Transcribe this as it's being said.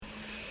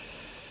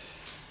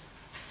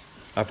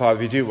Our Father,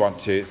 we do want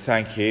to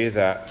thank you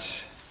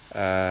that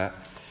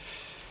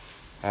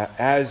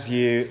as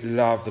you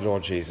love the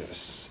Lord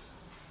Jesus,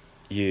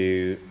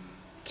 you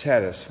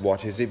tell us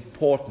what is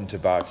important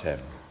about him.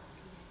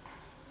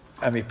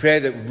 And we pray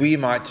that we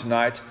might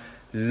tonight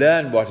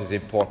learn what is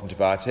important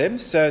about him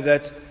so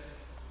that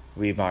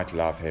we might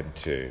love him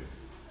too.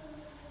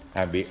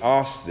 And we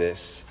ask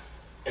this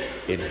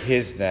in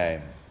his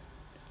name.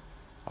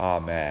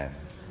 Amen.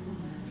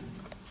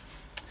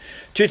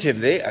 2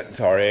 Timothy,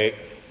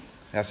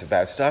 that's a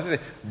bad start.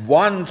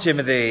 1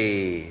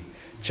 Timothy,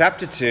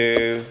 chapter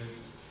 2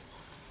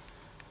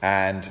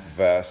 and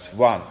verse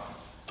 1.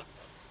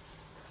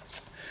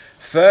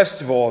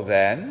 First of all,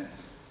 then,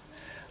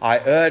 I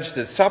urge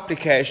that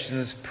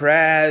supplications,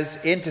 prayers,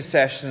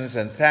 intercessions,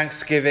 and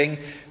thanksgiving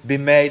be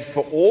made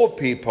for all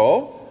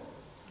people,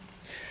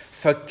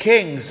 for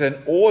kings and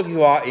all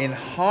who are in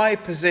high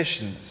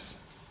positions,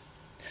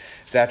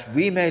 that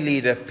we may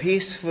lead a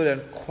peaceful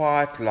and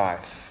quiet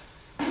life,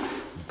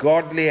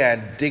 godly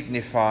and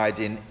dignified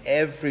in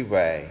every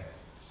way.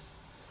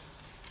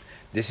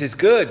 This is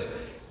good,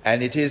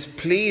 and it is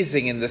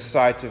pleasing in the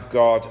sight of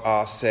God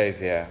our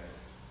Saviour,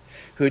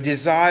 who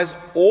desires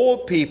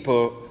all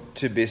people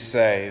to be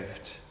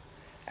saved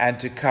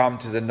and to come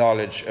to the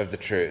knowledge of the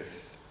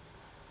truth.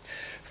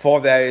 For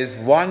there is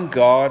one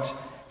God,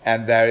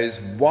 and there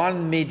is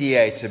one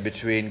mediator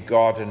between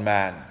God and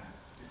man,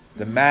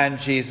 the man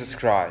Jesus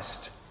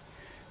Christ,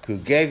 who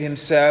gave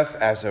himself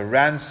as a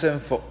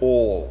ransom for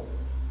all,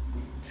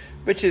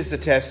 which is the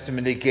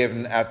testimony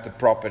given at the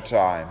proper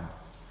time.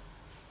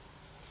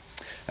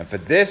 And for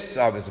this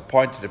I was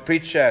appointed a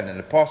preacher and an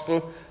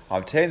apostle. I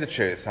obtained the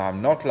truth. I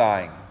am not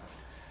lying.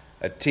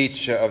 A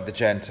teacher of the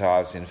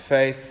Gentiles in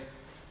faith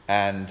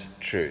and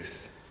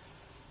truth.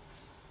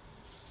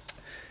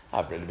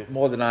 I've read a bit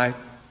more than I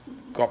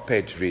got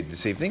paid to read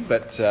this evening,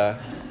 but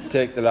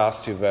take the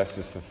last 2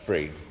 verses for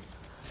free.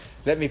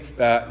 Let me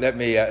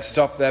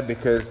stop there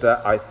because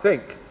I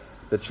think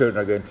the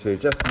children are going to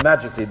just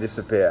magically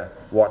disappear.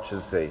 Watch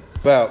and see.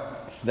 Well,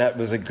 that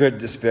was a good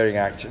disappearing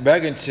act. We're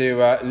going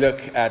to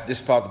look at this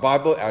part of the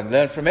Bible and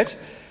learn from it.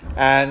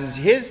 And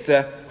here's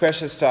the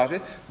question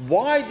started.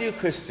 Why do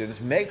Christians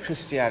make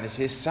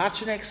Christianity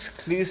such an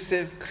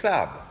exclusive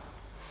club?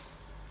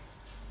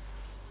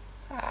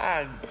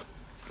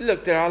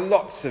 Look, there are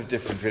lots of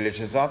different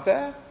religions, aren't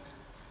there?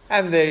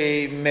 And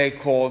they may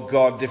call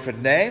God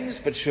different names,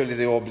 but surely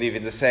they all believe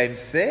in the same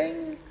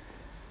thing.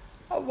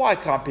 Why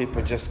can't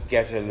people just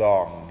get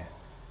along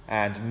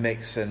and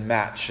mix and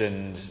match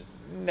and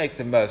make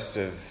the most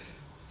of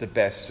the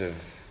best of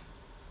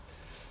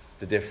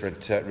the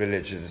different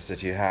religions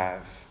that you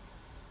have?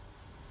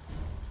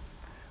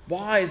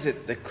 Why is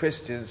it that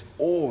Christians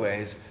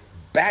always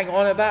bang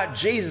on about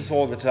Jesus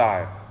all the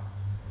time?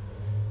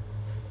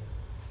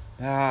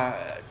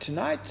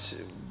 Tonight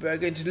we're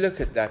going to look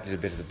at that little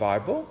bit of the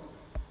Bible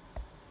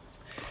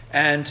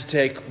and to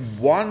take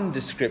one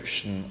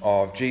description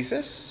of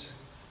Jesus,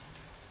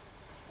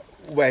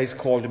 where he's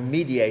called a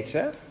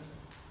mediator,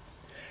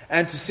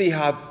 and to see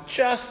how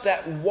just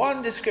that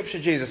one description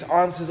of Jesus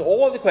answers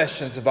all the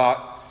questions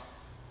about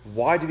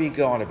why do we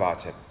go on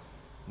about him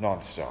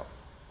non-stop.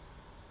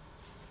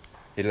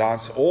 He'll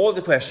answer all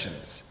the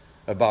questions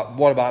about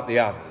what about the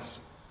others.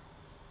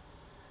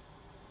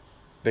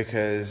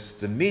 Because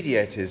the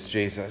mediator is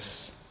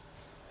Jesus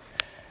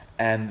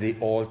and the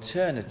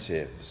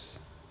alternatives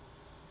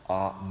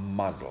are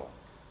muddle.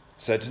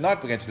 So tonight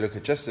we're going to look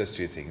at just those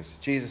 2 things,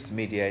 Jesus the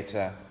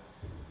mediator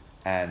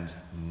and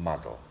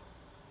muddle,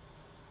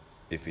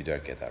 if we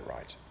don't get that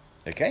right.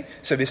 Okay,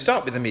 so we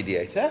start with the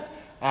mediator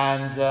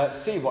and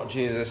see what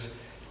Jesus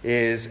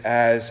is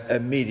as a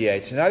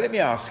mediator. Now let me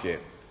ask you,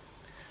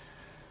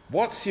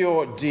 what's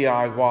your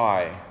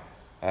DIY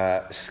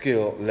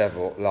skill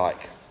level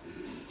like?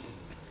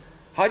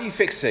 How do you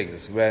fix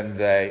things when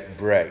they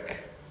break?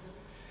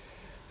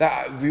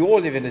 We all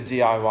live in a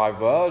DIY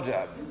world.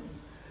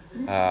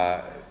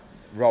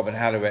 Rob and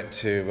Hannah went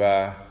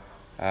to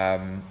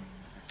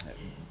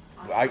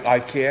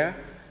IKEA,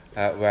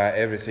 where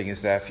everything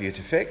is there for you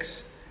to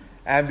fix.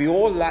 And we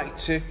all like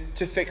to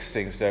fix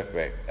things, don't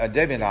we? And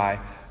Debbie and I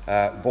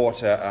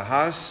bought a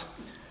house,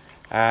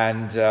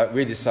 and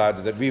we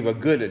decided that we were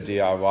good at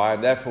DIY,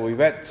 and therefore we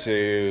went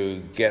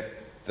to get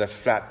the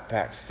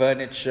flat-pack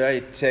furniture.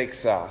 It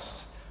takes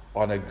us,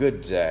 on a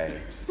good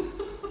day,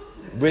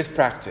 with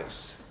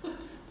practice,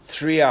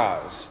 3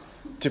 hours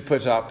to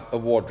put up a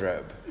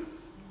wardrobe.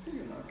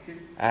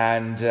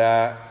 And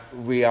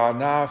we are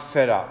now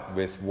fed up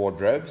with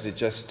wardrobes. It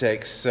just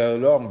takes so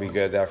long. We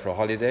go there for a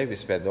holiday. We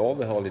spend all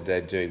the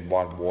holiday doing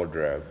one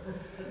wardrobe.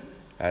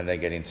 And they're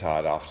getting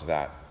tired after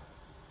that.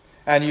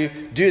 And you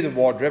do the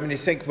wardrobe and you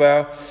think,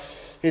 well,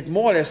 it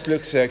more or less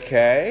looks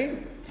okay.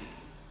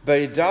 But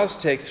it does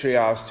take 3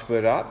 hours to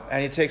put up.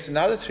 And it takes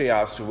another 3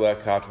 hours to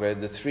work out where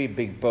the 3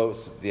 big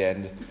bolts at the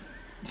end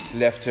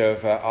left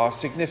over are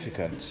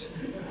significant.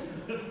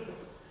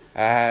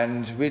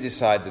 And we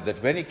decided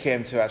that when it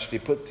came to actually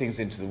put things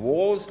into the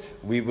walls,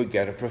 we would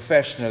get a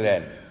professional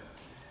in.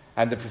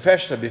 And the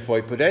professional, before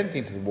he put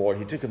anything to the wall,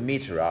 he took a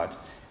meter out,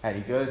 and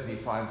he goes and he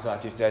finds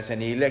out if there's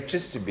any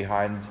electricity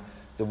behind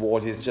the wall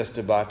he's just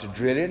about to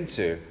drill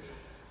into.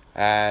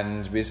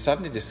 And we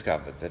suddenly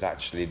discovered that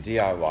actually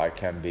DIY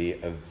can be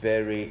a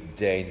very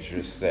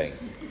dangerous thing.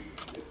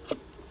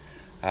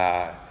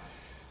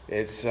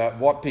 It's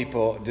what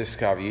people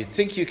discover. You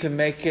think you can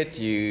make it,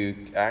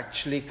 you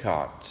actually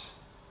can't.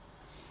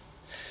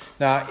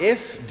 Now,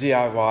 if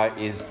DIY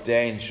is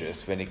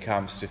dangerous when it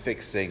comes to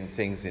fixing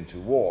things into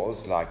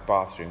walls, like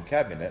bathroom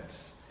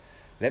cabinets,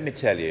 let me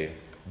tell you,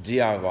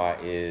 DIY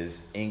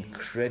is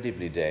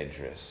incredibly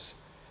dangerous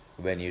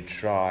when you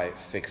try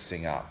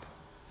fixing up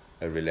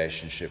a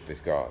relationship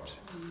with God.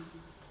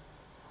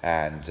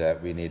 And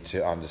we need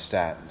to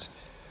understand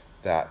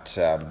that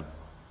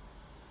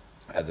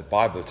the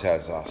Bible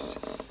tells us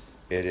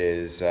it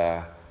is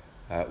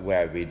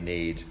where we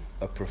need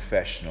a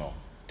professional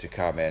to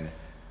come in.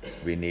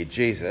 We need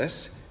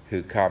Jesus,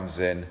 who comes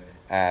in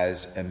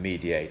as a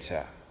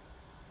mediator.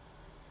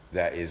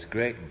 There is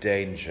great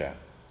danger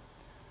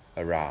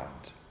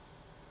around.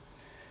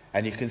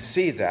 And you can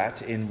see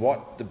that in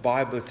what the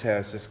Bible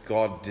tells us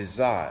God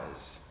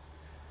desires.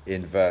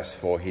 In verse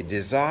 4, he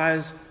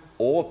desires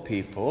all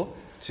people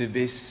to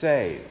be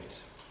saved.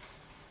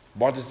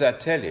 What does that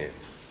tell you?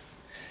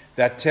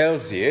 That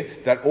tells you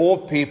that all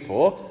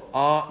people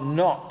are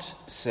not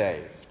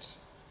saved.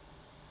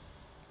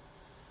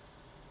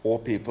 All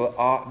people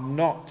are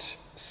not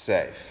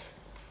safe.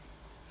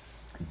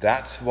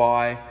 That's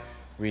why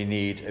we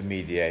need a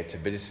mediator.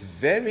 But it's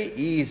very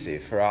easy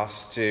for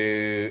us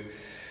to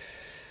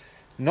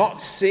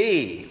not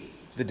see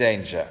the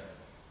danger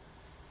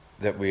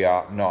that we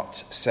are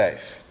not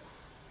safe.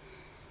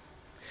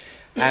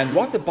 And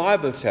what the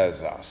Bible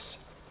tells us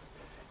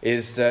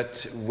is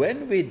that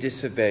when we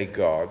disobey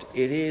God,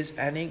 it is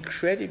an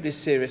incredibly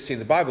serious thing.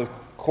 The Bible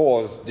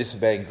calls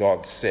disobeying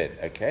God sin,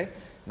 okay?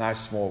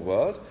 Nice small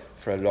word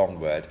for a long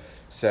word.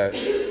 So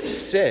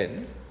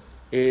sin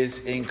is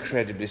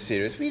incredibly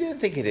serious. We don't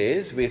think it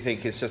is. We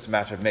think it's just a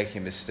matter of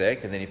making a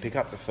mistake, and then you pick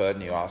up the phone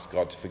and you ask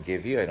God to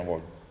forgive you,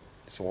 and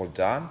it's all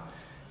done.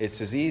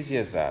 It's as easy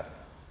as that.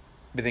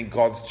 We think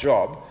God's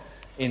job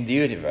in the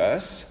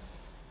universe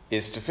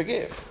is to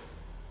forgive.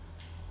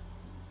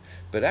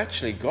 But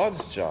actually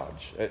God's job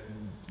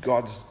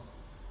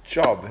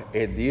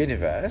in the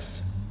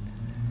universe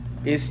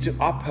is to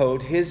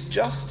uphold his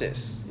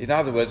justice. In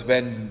other words,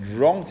 when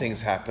wrong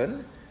things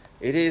happen,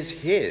 it is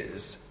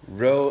his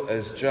role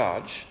as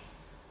judge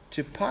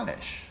to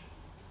punish.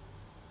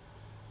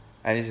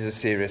 And it is a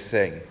serious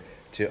thing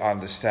to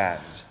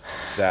understand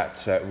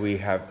that we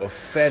have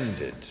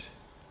offended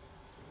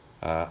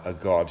a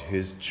God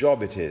whose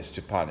job it is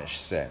to punish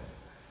sin.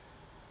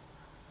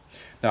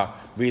 Now,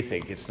 we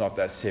think it's not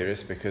that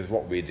serious because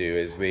what we do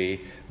is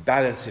we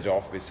balance it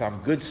off with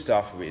some good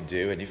stuff we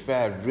do, and if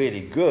we're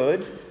really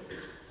good,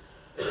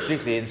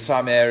 particularly in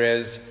some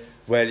areas,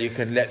 well, you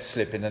can let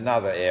slip in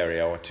another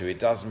area or two. It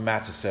doesn't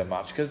matter so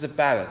much because the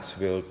balance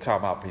will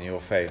come up in your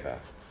favor.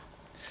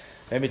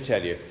 Let me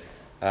tell you,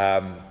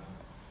 I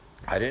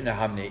don't know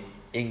how many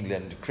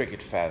England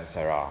cricket fans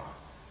there are,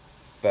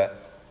 but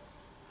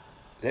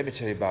let me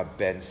tell you about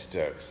Ben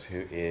Stokes,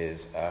 who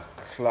is a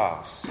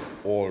class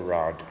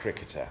all-round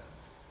cricketer.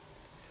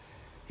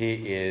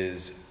 He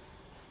is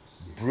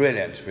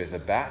brilliant with the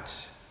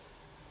bat.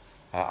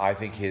 I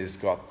think he's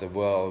got the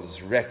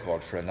world's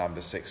record for a number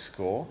 6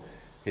 score.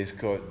 He's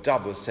scored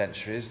double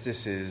centuries.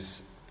 This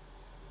is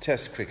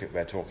Test cricket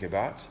we're talking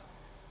about.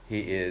 He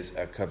is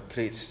a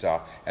complete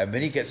star. And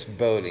when he gets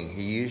bowling,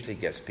 he usually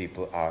gets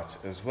people out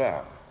as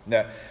well.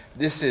 Now,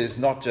 this is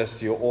not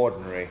just your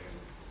ordinary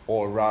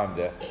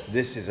all-rounder.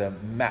 This is a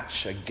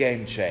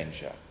game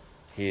changer.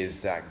 He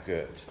is that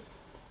good.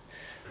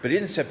 But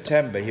in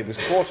September, he was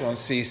caught on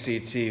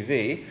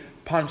CCTV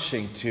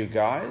punching 2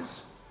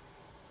 guys,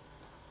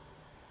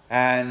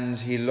 and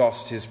he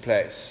lost his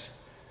place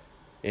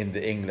in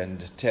the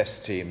England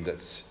Test team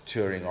that's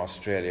touring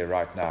Australia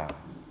right now.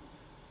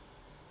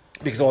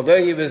 Because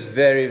although he was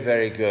very,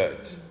 very good,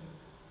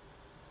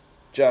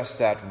 just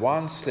that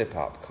one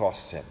slip-up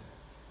cost him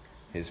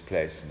his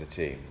place in the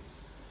team.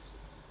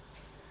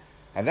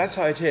 And that's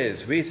how it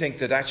is. We think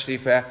that actually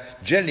if we're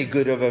generally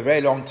good over a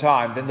very long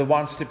time, then the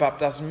one slip-up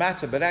doesn't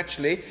matter. But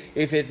actually,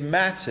 if it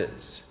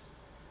matters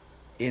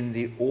in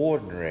the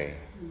ordinary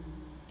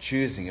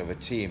choosing of a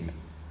team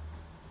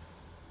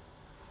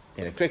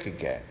in a cricket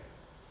game,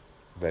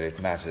 but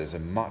it matters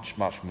much,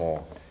 much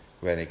more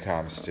when it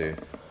comes to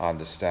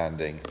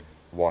understanding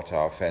what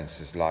our offense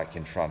is like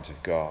in front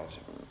of God.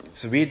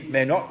 So we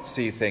may not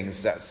see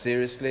things that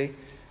seriously.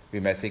 We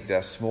may think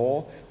they're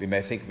small. We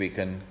may think we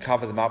can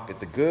cover them up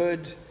with the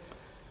good,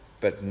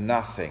 but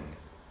nothing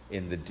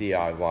in the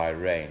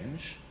DIY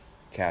range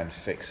can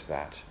fix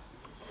that.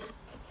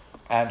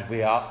 And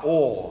we are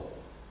all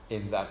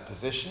in that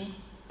position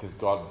because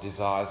God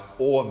desires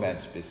all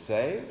men to be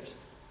saved.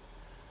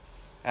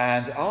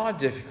 And our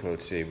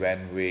difficulty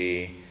when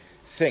we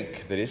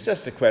think that it's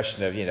just a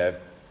question of,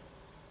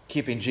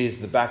 keeping Jesus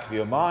in the back of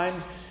your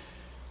mind,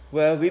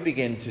 well, we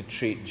begin to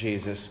treat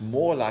Jesus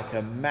more like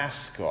a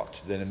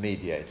mascot than a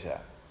mediator.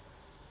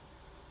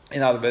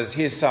 In other words,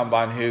 here's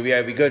someone who,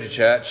 we go to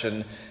church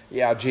and,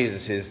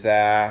 Jesus is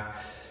there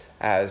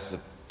as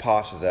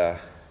part of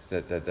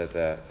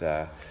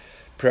the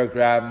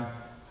program,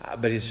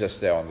 but he's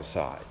just there on the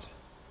side.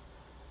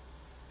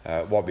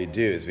 What we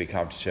do is we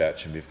come to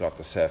church and we've got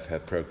the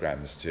self-help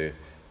programs to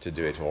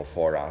do it all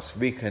for us.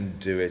 We can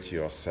do it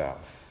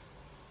yourself.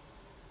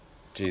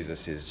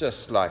 Jesus is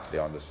just slightly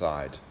on the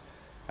side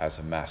as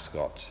a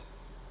mascot,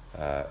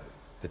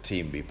 the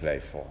team we play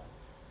for.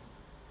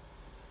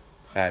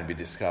 And we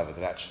discover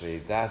that actually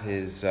that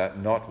is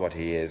not what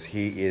he is.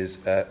 He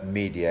is a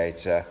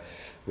mediator.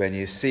 When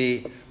you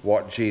see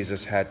what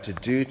Jesus had to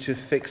do to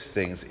fix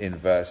things in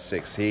verse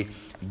 6, he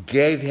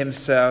gave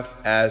himself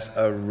as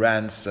a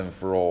ransom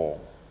for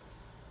all.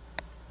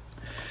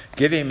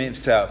 Giving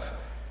himself,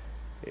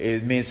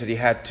 it means that he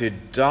had to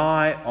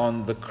die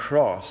on the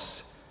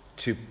cross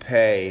to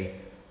pay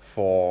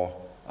for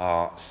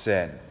our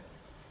sin.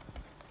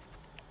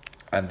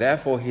 And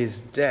therefore his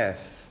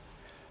death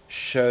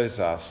shows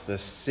us the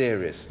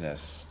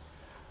seriousness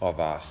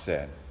of our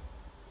sin.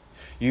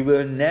 You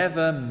will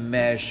never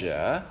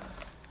measure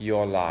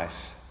your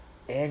life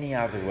any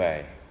other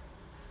way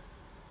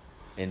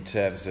in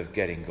terms of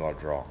getting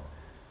God wrong,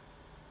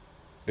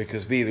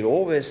 because we will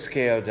always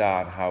scale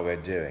down how we're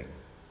doing.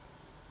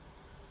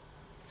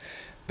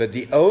 But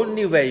the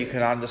only way you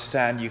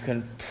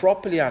can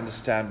properly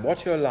understand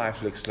what your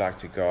life looks like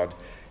to God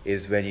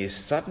is when you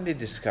suddenly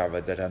discover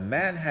that a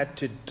man had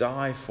to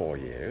die for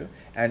you,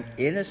 an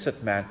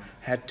innocent man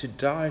had to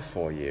die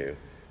for you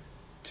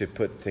to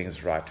put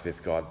things right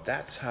with God.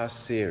 That's how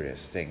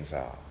serious things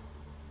are.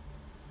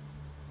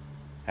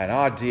 And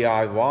our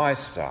DIY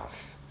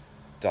stuff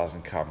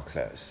doesn't come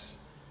close.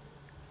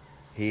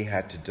 He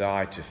had to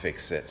die to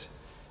fix it.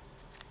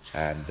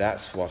 And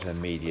that's what a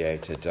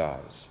mediator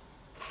does.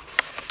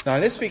 Now,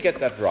 unless we get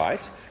that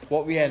right,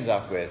 what we end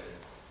up with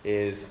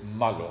is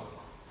muddle.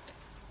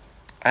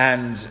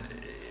 And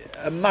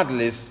a muddle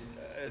is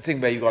a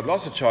thing where you've got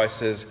lots of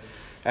choices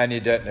and you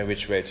don't know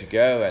which way to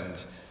go,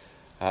 and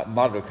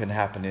muddle can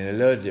happen in a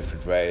load of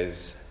different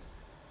ways,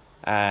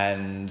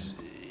 and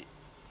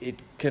it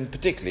can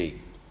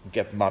particularly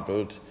get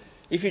muddled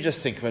if you just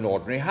think of an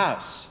ordinary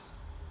house.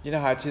 You know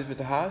how it is with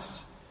the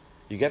house?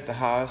 You get the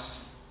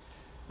house.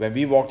 When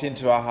we walked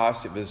into our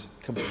house, it was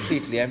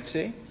completely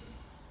empty.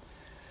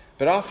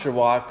 But after a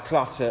while,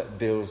 clutter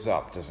builds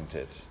up, doesn't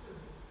it?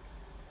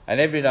 And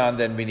every now and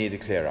then we need to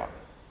clear up.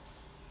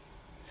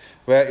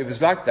 Well, it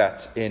was like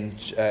that in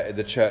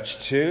the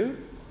church too,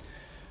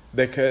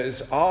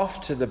 because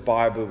after the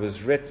Bible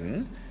was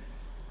written,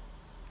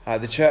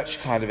 the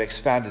church kind of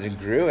expanded and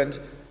grew, and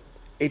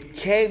it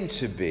came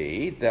to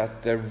be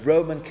that the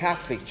Roman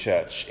Catholic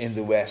Church in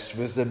the West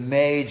was a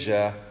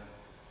major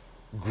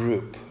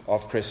group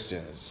of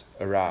Christians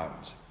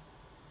around.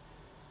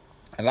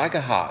 And like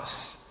a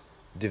house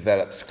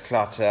develops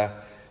clutter,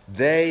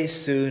 they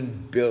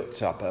soon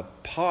built up a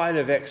pile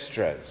of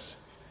extras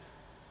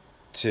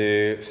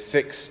to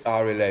fix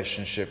our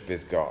relationship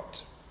with God.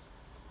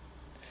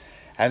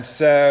 And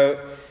so,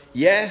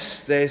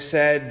 yes, they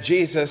said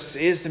Jesus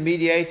is the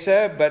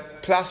mediator,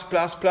 but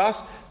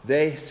plus,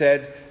 they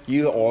said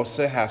you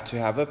also have to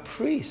have a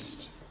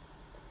priest.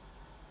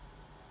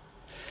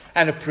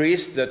 And a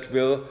priest that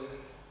will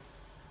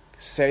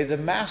say the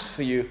Mass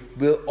for you,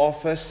 will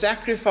offer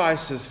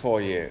sacrifices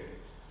for you.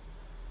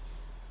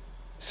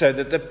 So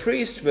that the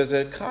priest was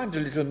a kind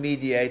of little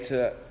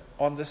mediator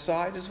on the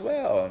side as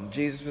well. And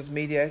Jesus was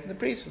mediator and the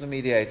priest was a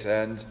mediator.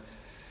 And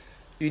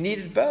you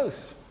needed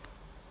both.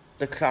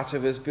 The clutter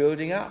was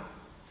building up.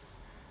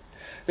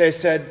 They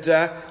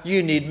said,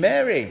 you need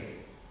Mary.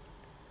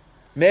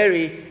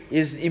 Mary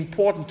is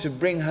important to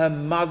bring her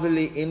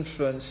motherly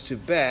influence to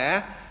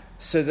bear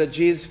so that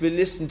Jesus will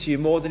listen to you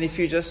more than if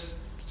you just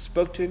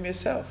spoke to him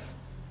yourself.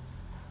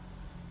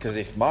 Because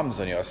if mum's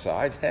on your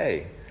side,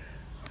 hey,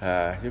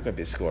 you're going to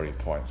be scoring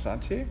points,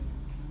 aren't you?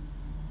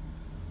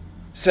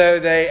 So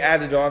they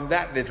added on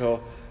that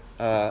little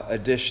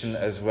addition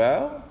as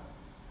well.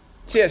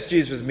 Yes,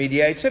 Jesus was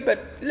mediator, but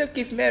look,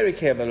 if Mary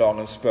came along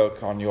and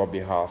spoke on your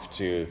behalf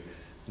too,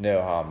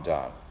 no harm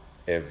done,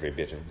 every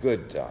bit of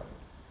good done.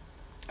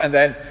 And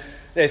then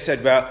they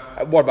said, well,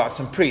 what about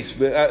some priests?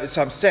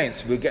 Some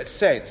saints? We'll get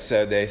saints.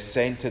 So they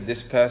sainted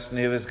this person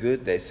who was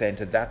good. They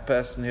sainted that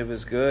person who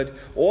was good.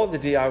 All the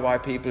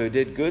DIY people who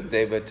did good,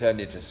 they were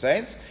turned into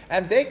saints.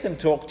 And they can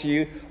talk to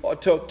you or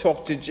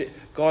talk to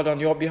God on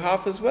your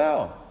behalf as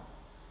well.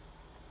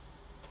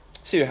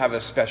 So you have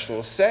a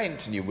special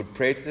saint and you would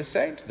pray to the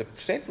saint. The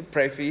saint would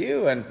pray for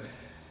you. And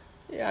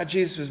yeah,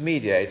 Jesus was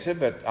mediator,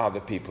 but other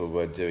people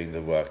were doing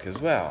the work as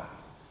well.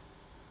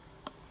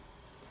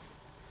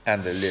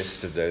 And the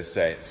list of those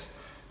saints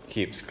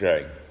keeps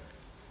growing.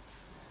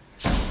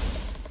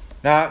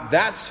 Now,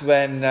 that's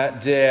when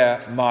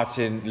dear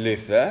Martin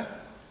Luther,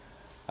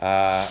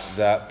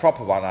 the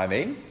proper one I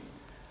mean,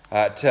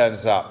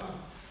 turns up.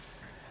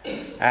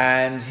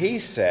 And he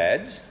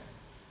said,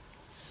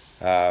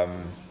 the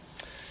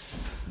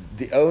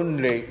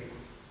the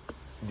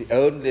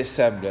only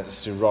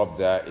semblance to Rob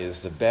there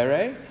is the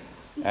beret,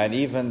 and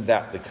even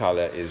that the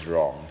colour is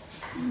wrong.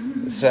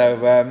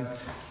 So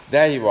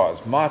there he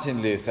was,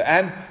 Martin Luther.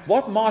 And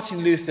what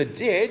Martin Luther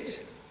did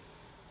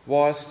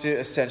was to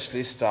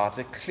essentially start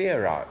a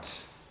clear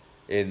out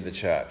in the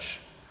church.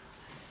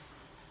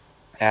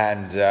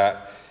 And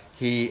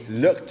he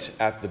looked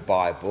at the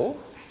Bible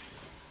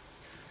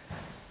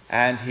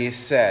and he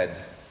said,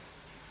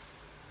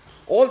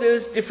 all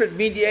those different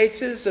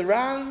mediators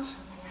around,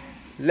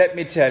 let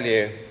me tell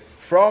you,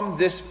 from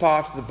this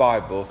part of the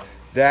Bible,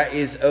 there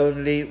is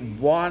only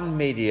one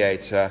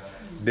mediator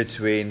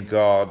between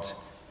God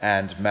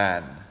and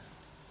man.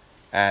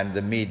 And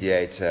the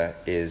mediator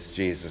is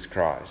Jesus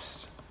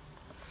Christ.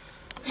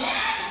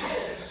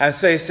 And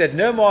so he said,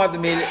 no more of the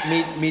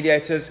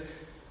mediators,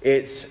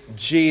 it's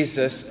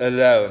Jesus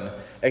alone.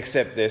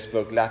 Except they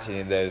spoke Latin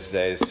in those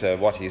days, so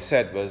what he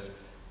said was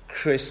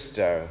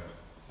Christo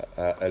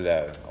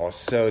alone, or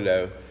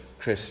solo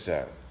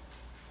Christo.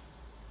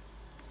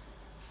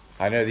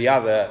 I know the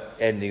other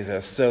endings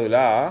are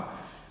sola,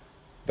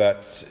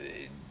 but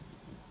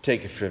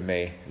take it from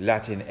me,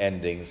 Latin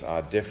endings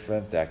are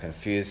different, they're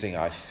confusing.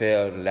 I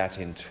failed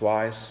Latin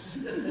twice.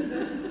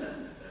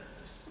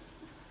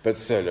 But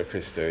solo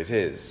Christo it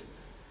is.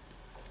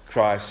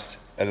 Christ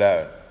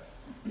alone.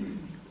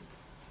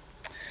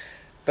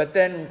 But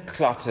then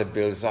clutter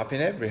builds up in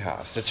every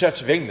house. The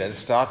Church of England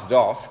started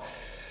off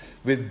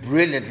with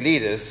brilliant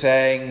leaders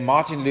saying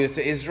Martin Luther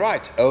is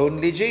right,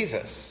 only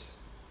Jesus.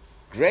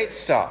 Great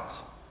start.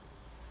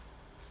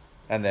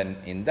 And then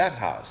in that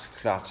house,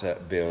 clutter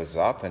builds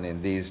up, and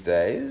in these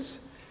days,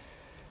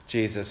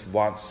 Jesus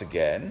once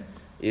again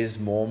is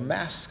more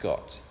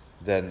mascot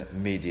than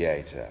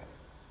mediator.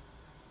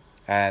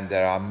 And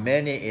there are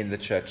many in the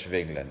Church of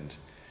England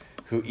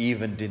who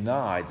even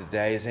deny that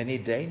there is any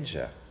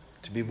danger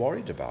to be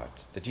worried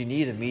about, that you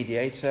need a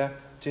mediator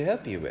to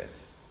help you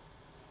with.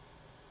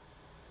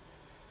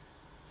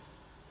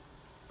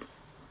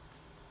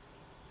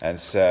 And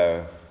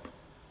so,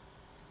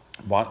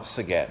 once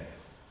again,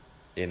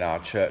 in our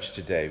church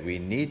today, we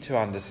need to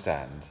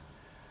understand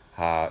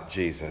how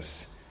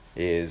Jesus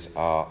is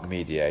our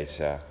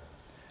mediator.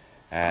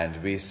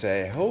 And we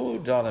say,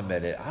 hold on a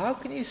minute, how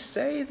can you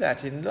say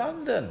that in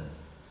London?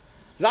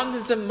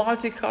 London's a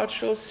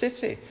multicultural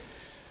city.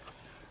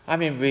 I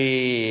mean,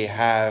 we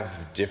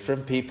have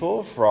different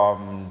people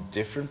from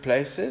different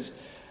places.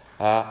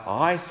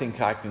 I think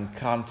I can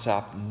count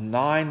up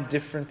 9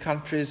 different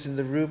countries in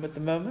the room at the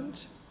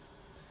moment.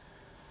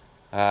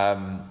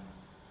 And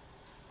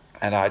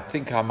I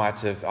think I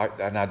might have,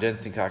 and I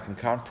don't think I can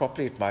count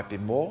properly, it might be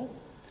more.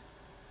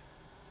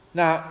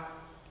 Now,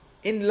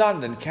 in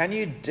London, can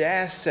you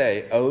dare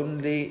say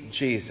only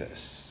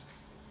Jesus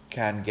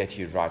can get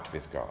you right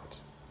with God?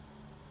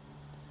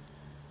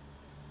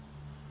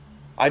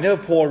 I know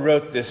Paul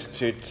wrote this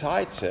to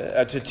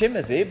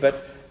Timothy,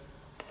 but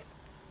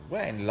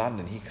we're in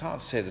London. He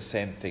can't say the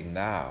same thing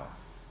now.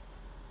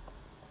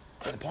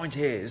 But the point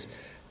is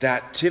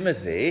that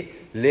Timothy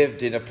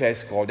lived in a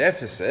place called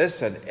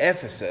Ephesus, and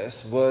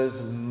Ephesus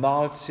was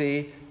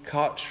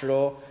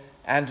multicultural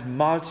and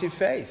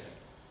multi-faith.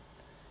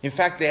 In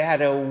fact, they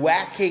had a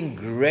whacking,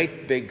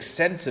 great big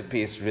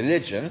centerpiece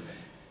religion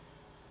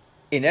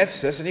in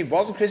Ephesus, and it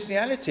wasn't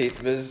Christianity.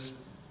 It was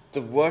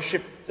the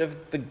worship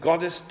of the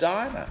goddess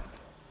Diana.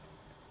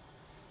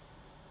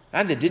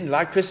 And they didn't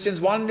like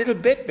Christians one little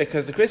bit,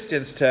 because the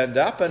Christians turned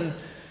up and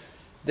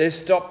they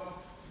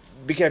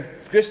became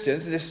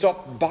Christians, and they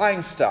stopped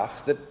buying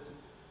stuff that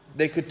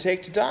they could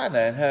take to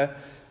Diana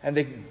and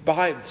they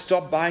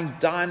stopped buying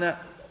Diana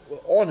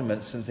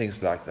ornaments and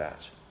things like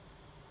that.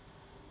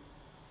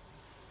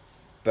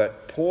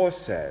 But Paul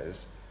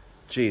says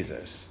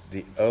Jesus,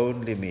 the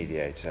only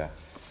mediator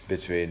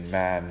between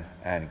man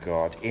and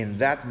God, in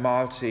that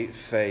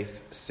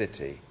multi-faith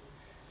city,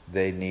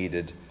 they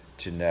needed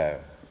to know.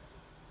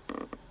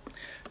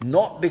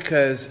 Not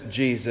because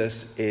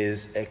Jesus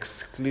is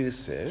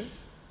exclusive,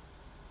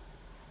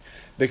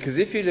 because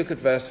if you look at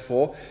verse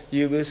 4,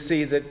 you will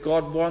see that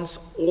God wants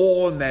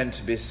all men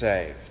to be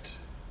saved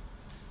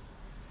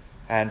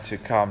and to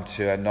come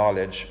to a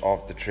knowledge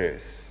of the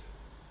truth.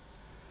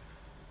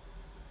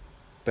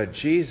 But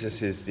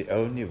Jesus is the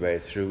only way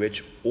through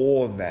which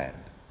all men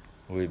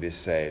will be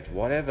saved,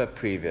 whatever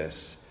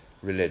previous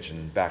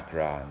religion,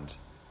 background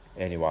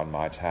anyone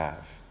might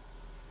have.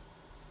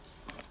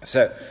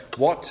 So,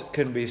 what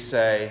can we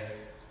say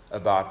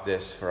about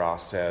this for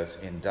ourselves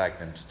in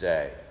Dagenham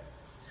today?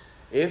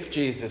 If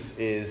Jesus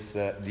is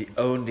the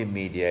only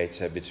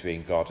mediator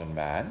between God and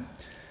man,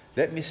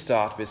 let me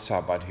start with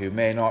someone who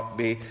may not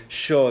be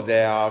sure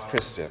they are a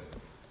Christian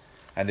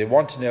and they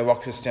want to know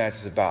what Christianity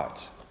is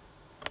about.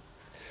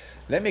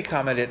 Let me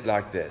come at it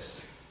like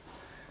this.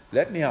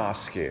 Let me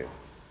ask you,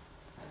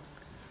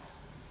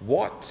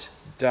 what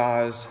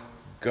does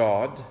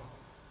God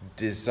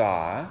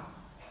desire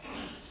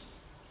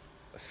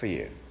for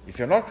you? If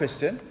you're not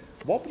Christian,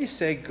 what would you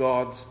say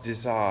God's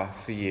desire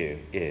for you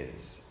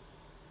is?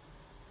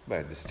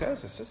 Well, this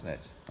tells us, doesn't it?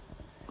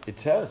 It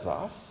tells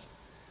us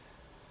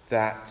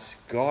that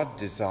God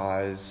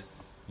desires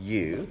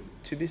you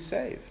to be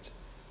saved.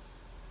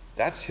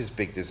 That's his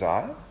big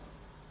desire.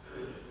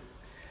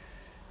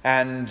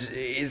 And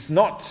it's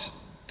not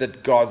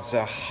that God's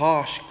a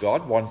harsh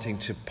God wanting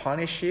to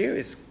punish you.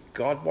 It's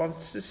God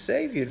wants to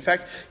save you. In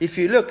fact, if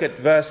you look at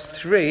verse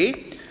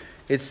 3,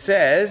 it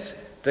says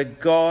that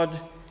God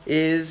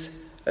is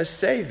a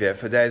Savior.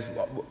 For there is,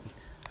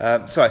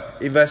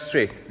 in verse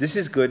 3, this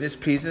is good and is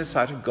pleasing in the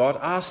sight of God,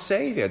 our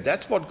Savior.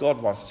 That's what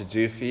God wants to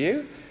do for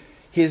you.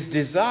 His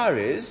desire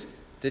is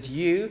that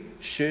you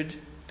should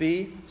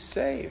be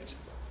saved.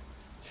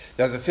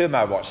 There's a film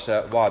I watched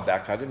a while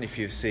back. I don't know if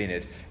you've seen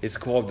it. It's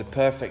called The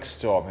Perfect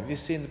Storm. Have you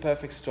seen The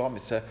Perfect Storm?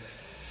 It's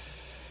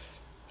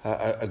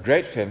a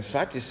great film,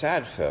 slightly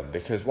sad film,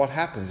 because what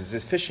happens is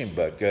this fishing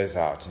boat goes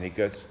out and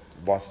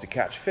wants to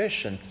catch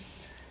fish, and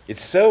it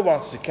so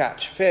wants to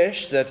catch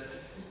fish that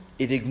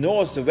it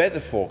ignores the weather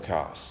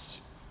forecasts.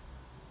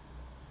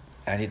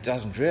 And it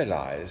doesn't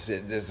realize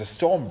there's a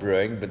storm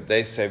brewing, but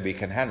they say we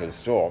can handle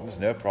storms,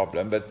 no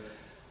problem. But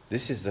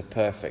this is the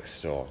perfect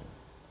storm.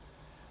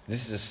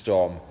 This is a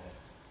storm,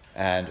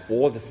 and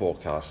all the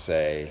forecasts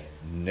say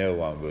no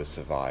one will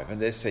survive.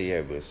 And they say,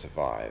 yeah, we'll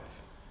survive.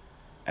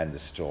 And the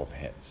storm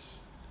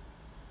hits.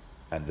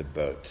 And the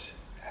boat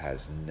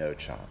has no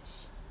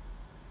chance.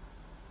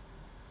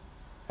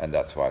 And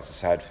that's why it's a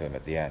sad film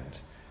at the end,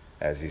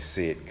 as you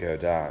see it go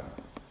down.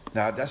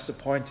 Now, that's the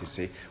point, you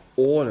see.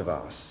 All of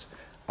us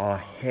are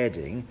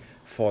heading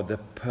for the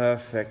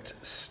perfect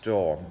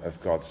storm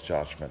of God's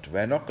judgment.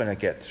 We're not going to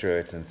get through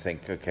it and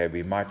think, okay,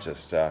 we might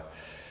just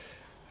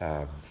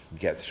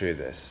get through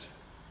this.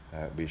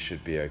 We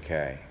should be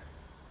okay.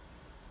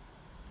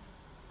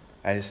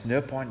 And it's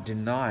no point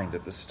denying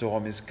that the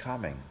storm is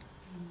coming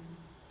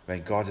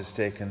when God has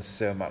taken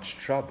so much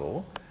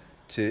trouble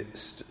to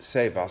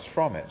save us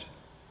from it.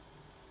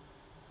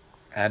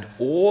 And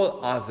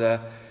all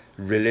other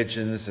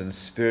religions and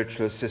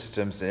spiritual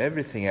systems and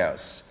everything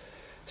else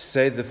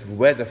say the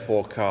weather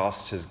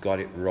forecast has got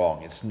it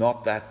wrong. It's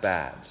not that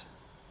bad.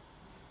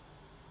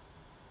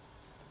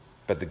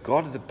 But the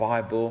God of the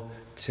Bible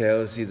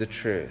tells you the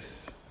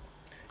truth.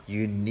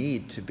 You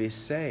need to be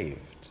saved.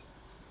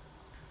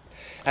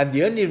 And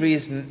the only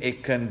reason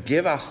it can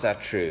give us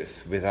that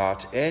truth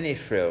without any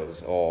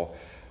frills or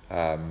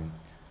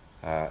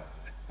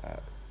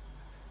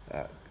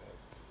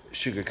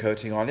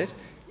sugarcoating on it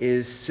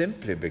is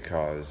simply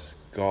because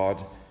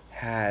God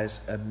has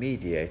a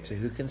mediator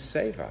who can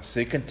save us. So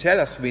he can tell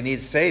us we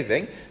need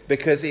saving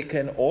because he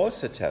can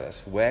also tell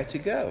us where to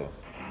go.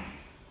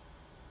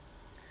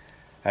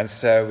 And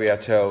so we are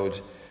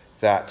told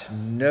that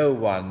no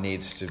one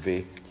needs to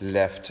be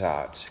left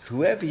out.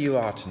 Whoever you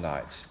are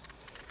tonight,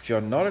 if you're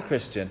not a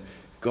Christian,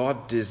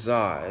 God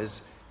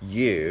desires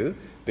you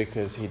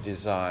because he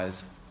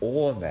desires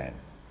all men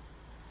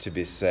to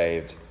be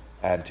saved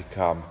and to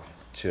come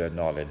to a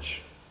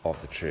knowledge of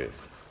the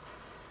truth.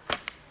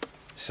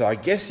 So I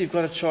guess you've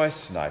got a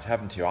choice tonight,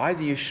 haven't you?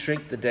 Either you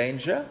shrink the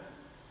danger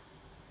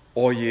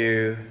or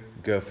you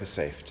go for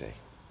safety.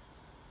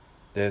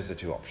 There's the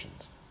two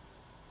options.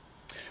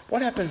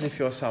 What happens if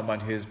you're someone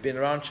who's been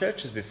around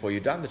churches before?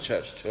 You've done the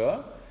church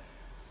tour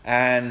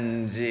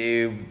and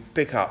you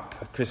pick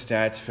up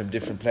Christianity from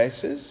different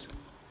places.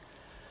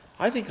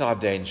 I think our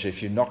danger,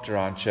 if you've knocked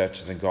around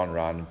churches and gone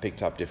around and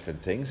picked up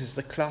different things, is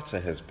the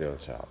clutter has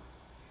built up.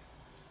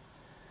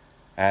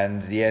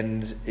 And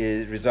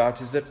the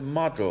result is that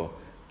muddle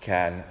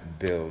can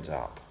build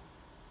up.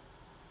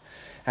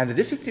 And the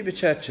difficulty with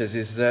churches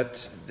is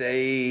that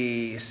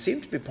they seem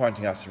to be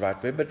pointing us the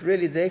right way, but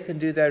really they can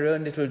do their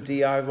own little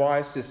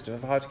DIY system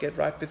of how to get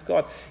right with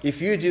God.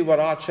 If you do what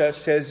our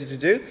church tells you to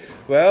do,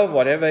 well,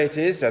 whatever it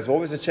is, there's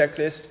always a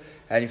checklist,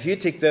 and if you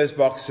tick those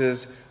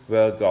boxes,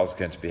 well, God's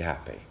going to be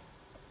happy.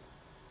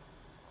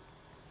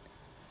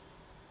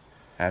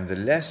 And the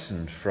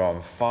lesson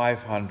from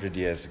 500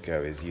 years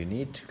ago is you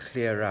need to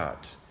clear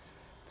out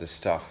the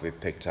stuff we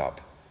picked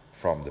up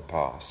from the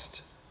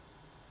past,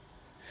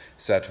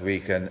 so that we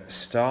can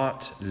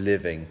start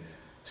living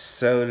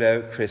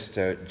solo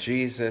Christo,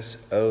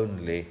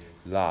 Jesus-only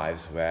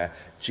lives, where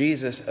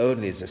Jesus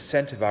only is the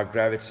centre of our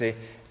gravity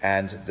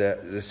and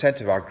the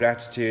centre of our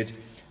gratitude,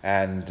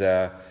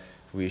 and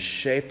we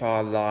shape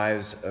our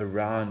lives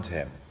around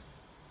him.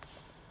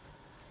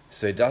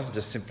 So he doesn't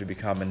just simply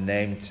become a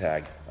name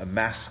tag, a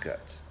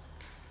mascot.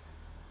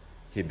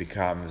 He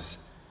becomes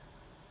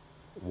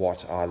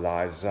what our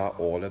lives are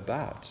all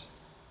about,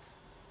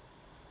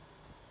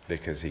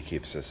 because he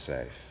keeps us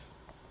safe.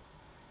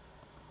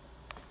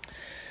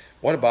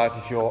 What about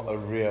if you're a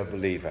real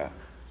believer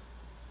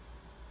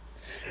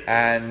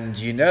and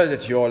you know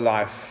that your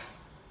life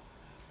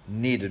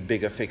needed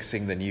bigger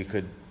fixing than you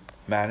could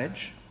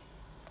manage,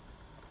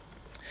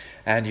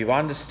 and you've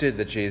understood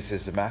that Jesus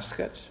is the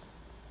mascot,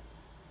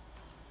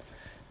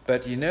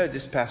 but you know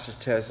this passage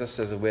tells us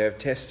as a way of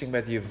testing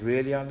whether you've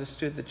really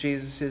understood that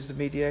Jesus is the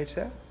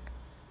mediator?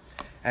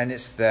 And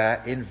it's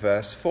there in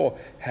verse 4.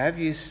 Have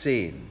you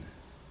seen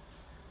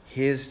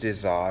his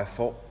desire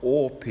for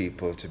all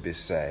people to be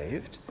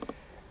saved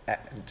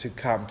and to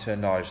come to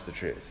acknowledge the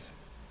truth?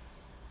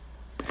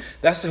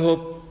 That's the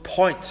whole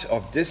point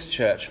of this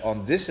church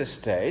on this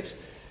estate,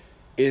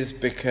 is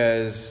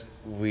because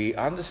we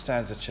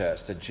understand as a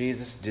church that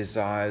Jesus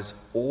desires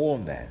all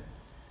men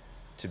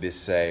to be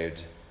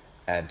saved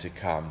and to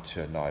come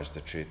to acknowledge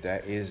the truth.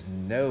 There is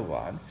no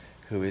one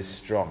who is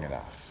strong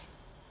enough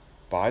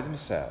by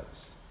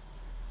themselves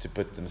to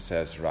put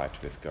themselves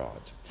right with God.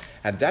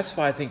 And that's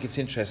why I think it's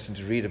interesting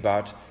to read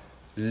about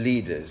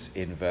leaders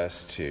in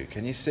verse 2.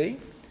 Can you see?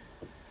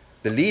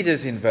 The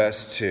leaders in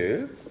verse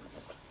 2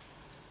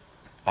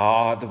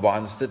 are the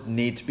ones that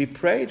need to be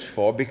prayed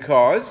for,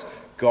 because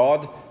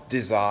God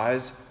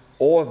desires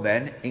all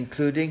men,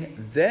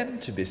 including them,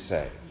 to be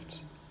saved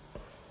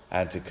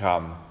and to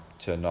come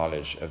to a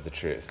knowledge of the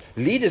truth.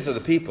 Leaders are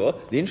the people,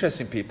 the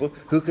interesting people,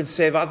 who can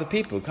save other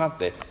people, can't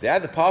they? They are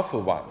the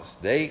powerful ones.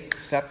 They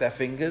snap their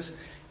fingers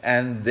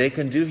and they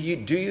can do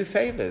you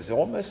favors,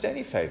 almost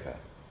any favor.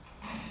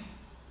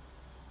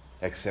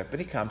 Except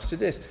when it comes to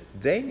this,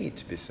 they need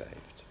to be saved.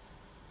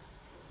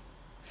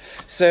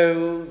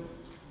 So,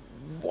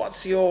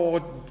 what's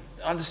your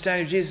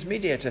understanding of Jesus as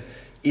mediator?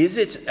 Is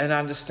it an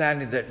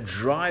understanding that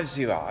drives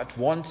you out,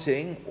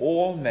 wanting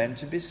all men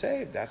to be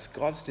saved? That's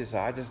God's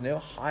desire. There's no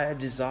higher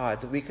desire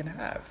that we can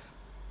have.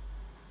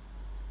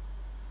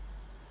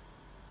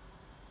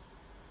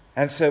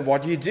 And so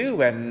what do you do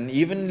when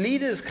even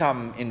leaders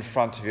come in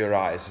front of your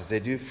eyes, as they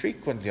do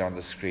frequently on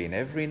the screen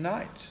every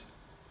night?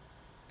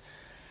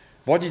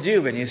 What do you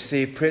do when you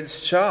see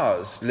Prince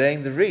Charles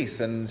laying the wreath,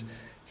 and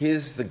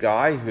here's the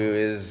guy who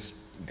is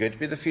going to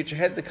be the future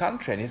head of the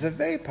country, and he's a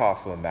very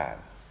powerful man.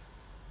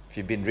 If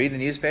you've been reading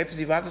the newspapers,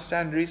 you've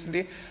understood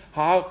recently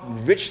how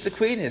rich the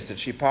Queen is, that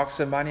she parks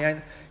her money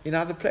in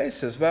other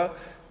places. Well,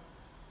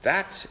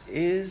 that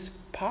is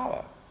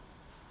power.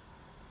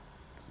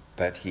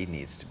 But he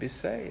needs to be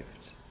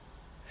saved.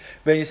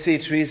 When you see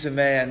Theresa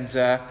May and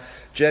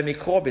Jeremy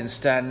Corbyn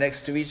stand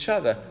next to each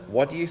other,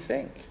 what do you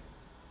think?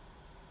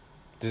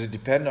 Does it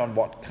depend on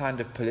what kind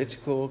of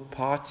political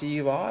party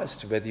you are as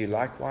to whether you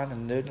like one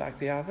and don't like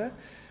the other?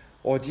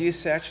 Or do you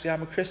say, actually,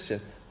 I'm a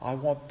Christian, I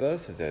want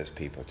both of those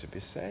people to be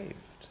saved?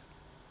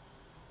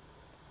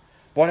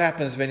 What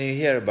happens when you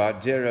hear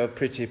about dear old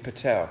Priti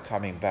Patel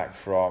coming back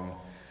from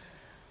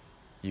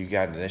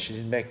Uganda? No, she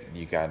didn't make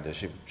Uganda.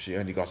 She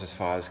only got as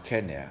far as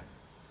Kenya.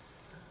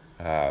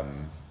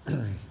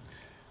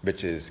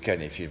 Which is,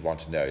 Kenya, if you want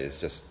to know, is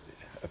just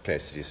a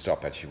place that you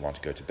stop at if you want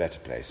to go to better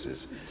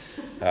places.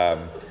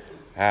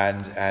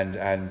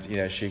 And you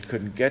know, she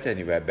couldn't get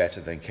anywhere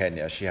better than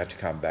Kenya. She had to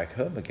come back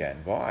home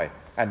again. Why?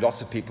 And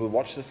lots of people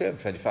watched the film.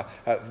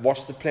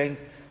 Watched the plane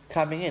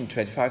coming in.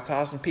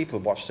 25,000 people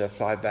watched her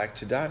fly back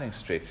to Downing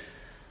Street.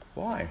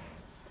 Why?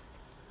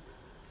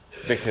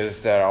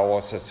 Because there are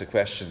all sorts of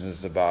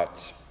questions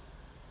about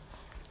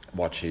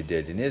what she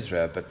did in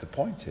Israel. But the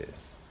point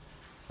is,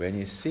 when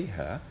you see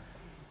her,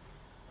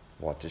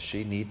 what does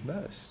she need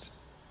most?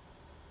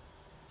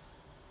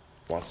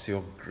 What's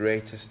your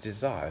greatest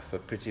desire for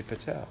Priti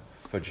Patel,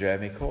 for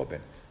Jeremy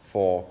Corbyn,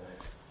 for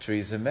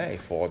Theresa May,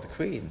 for the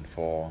Queen,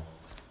 for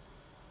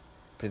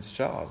Prince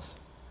Charles,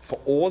 for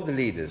all the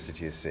leaders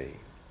that you see?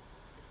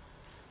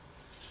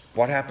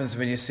 What happens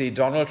when you see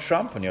Donald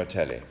Trump on your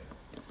telly?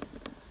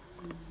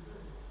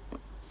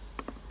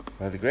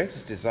 Well, the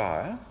greatest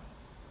desire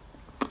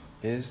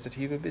is that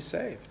he will be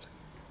saved.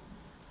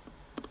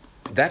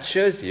 That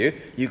shows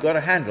you've got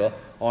a handle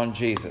on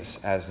Jesus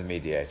as the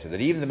mediator,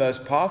 that even the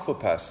most powerful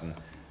person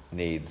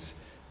needs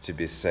to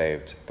be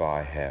saved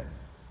by him.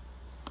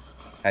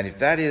 And if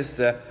that is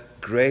the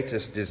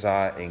greatest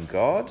desire in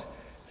God,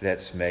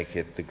 let's make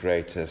it the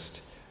greatest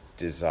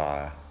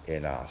desire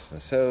in us. And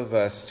so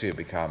verse 2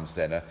 becomes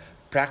then a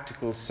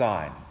practical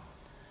sign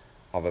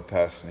of a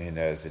person who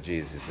knows that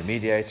Jesus is the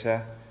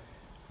mediator.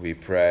 We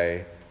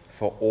pray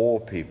for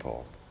all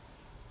people.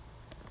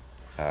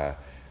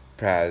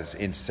 Prayers,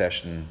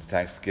 intercession,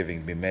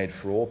 thanksgiving be made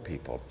for all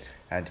people,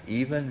 and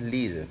even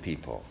leader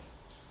people,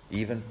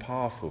 even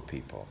powerful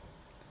people,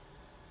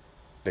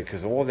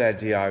 because all their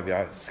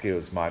DIY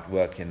skills might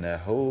work in a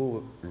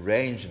whole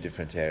range of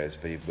different areas,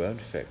 but it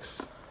won't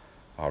fix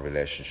our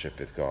relationship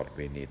with God.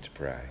 We need to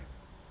pray.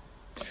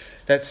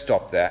 Let's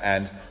stop there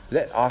and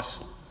let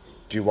us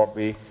do what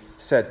we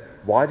said.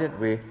 Why didn't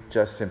we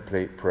just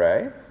simply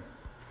pray?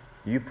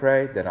 You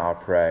pray, then I'll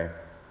pray.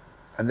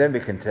 And then we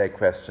can take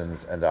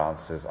questions and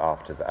answers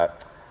after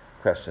that.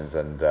 Questions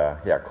and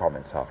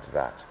comments after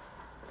that.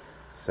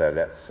 So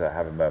let's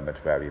have a moment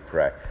where we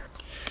pray.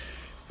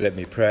 Let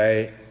me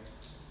pray.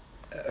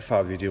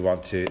 Father, we do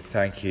want to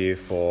thank you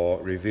for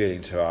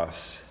revealing to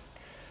us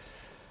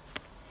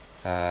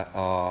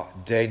our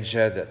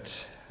danger,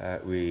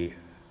 that we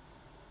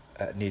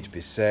need to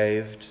be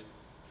saved.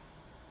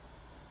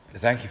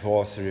 Thank you for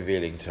also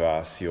revealing to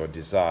us your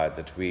desire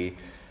that we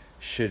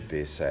should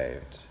be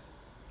saved,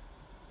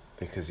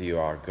 because you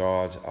are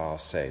God, our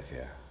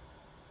Saviour.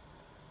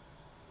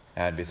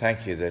 And we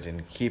thank you that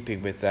in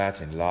keeping with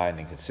that, in line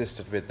and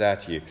consistent with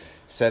that, you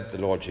sent the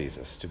Lord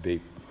Jesus to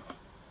be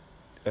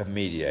a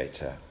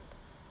mediator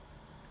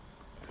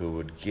who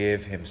would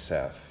give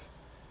himself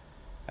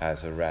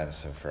as a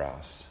ransom for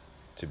us,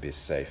 to be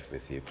safe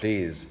with you.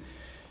 Please,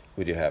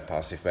 would you help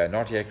us, if we're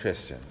not yet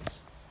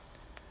Christians,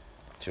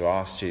 to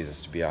ask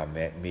Jesus to be our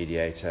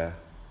mediator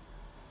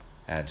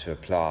and to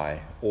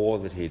apply all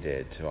that he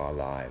did to our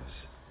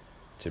lives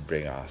to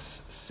bring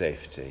us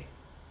safety.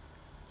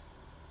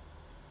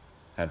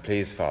 And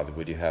please, Father,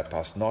 would you help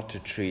us not to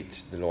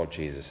treat the Lord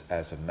Jesus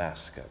as a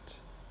mascot,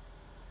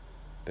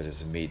 but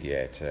as a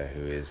mediator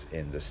who is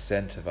in the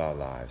centre of our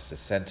lives, the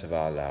centre of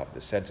our love,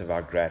 the centre of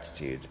our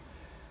gratitude,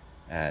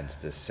 and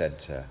the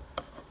centre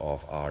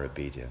of our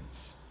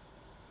obedience.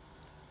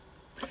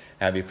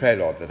 And we pray,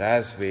 Lord, that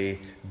as we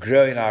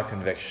grow in our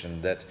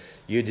conviction that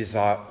you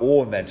desire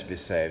all men to be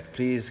saved,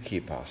 please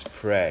keep us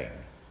praying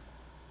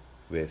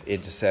with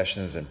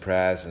intercessions and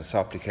prayers and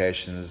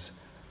supplications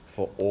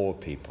for all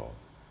people.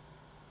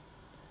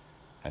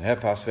 And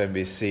help us when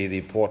we see the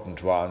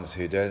important ones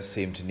who don't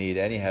seem to need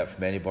any help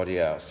from anybody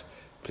else.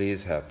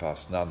 Please help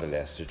us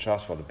nonetheless to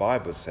trust what the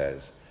Bible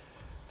says,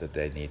 that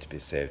they need to be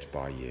saved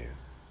by you.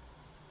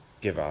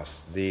 Give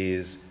us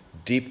these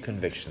deep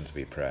convictions,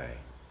 we pray,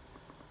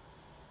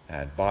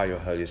 and by your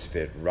Holy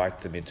Spirit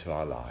write them into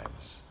our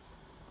lives.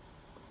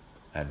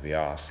 And we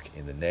ask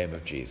in the name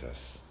of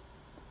Jesus.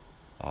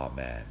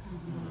 Amen.